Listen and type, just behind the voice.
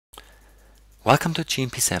Welcome to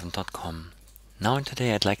GMP7.com. Now and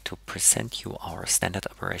today I'd like to present you our standard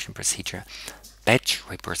operation procedure, batch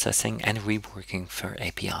reprocessing and reworking for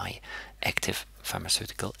API, active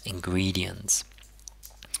pharmaceutical ingredients.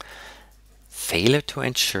 Failure to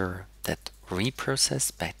ensure that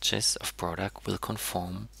reprocessed batches of product will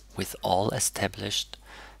conform with all established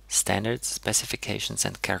standards, specifications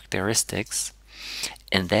and characteristics,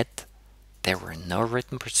 and that there were no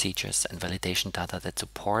written procedures and validation data that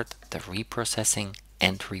support the reprocessing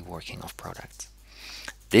and reworking of products.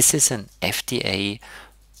 This is an FDA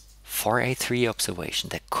 483 observation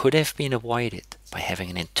that could have been avoided by having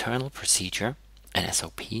an internal procedure, an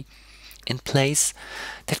SOP, in place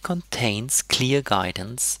that contains clear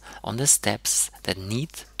guidance on the steps that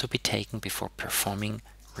need to be taken before performing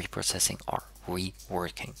reprocessing or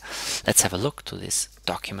reworking. Let's have a look to this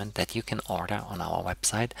document that you can order on our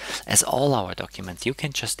website. As all our documents, you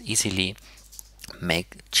can just easily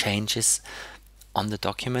make changes on the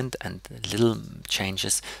document and little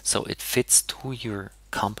changes so it fits to your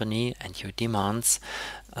company and your demands.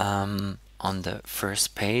 On the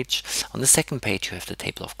first page. On the second page you have the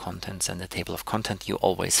table of contents, and the table of content you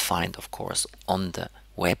always find, of course, on the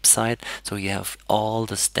website. So you have all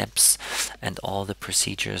the steps and all the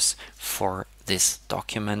procedures for this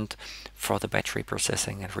document for the batch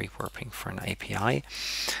reprocessing and reworking for an API.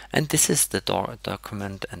 And this is the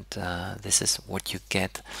document, and this is what you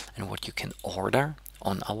get and what you can order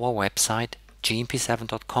on our website,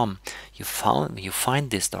 GMP7.com. You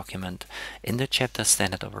find this document in the chapter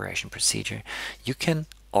standard operation procedure. You can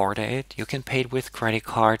order it, you can pay it with credit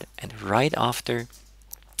card, and right after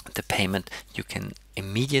the payment you can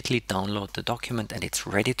immediately download the document and it's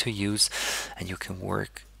ready to use, and you can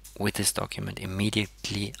work with this document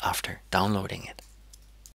immediately after downloading it.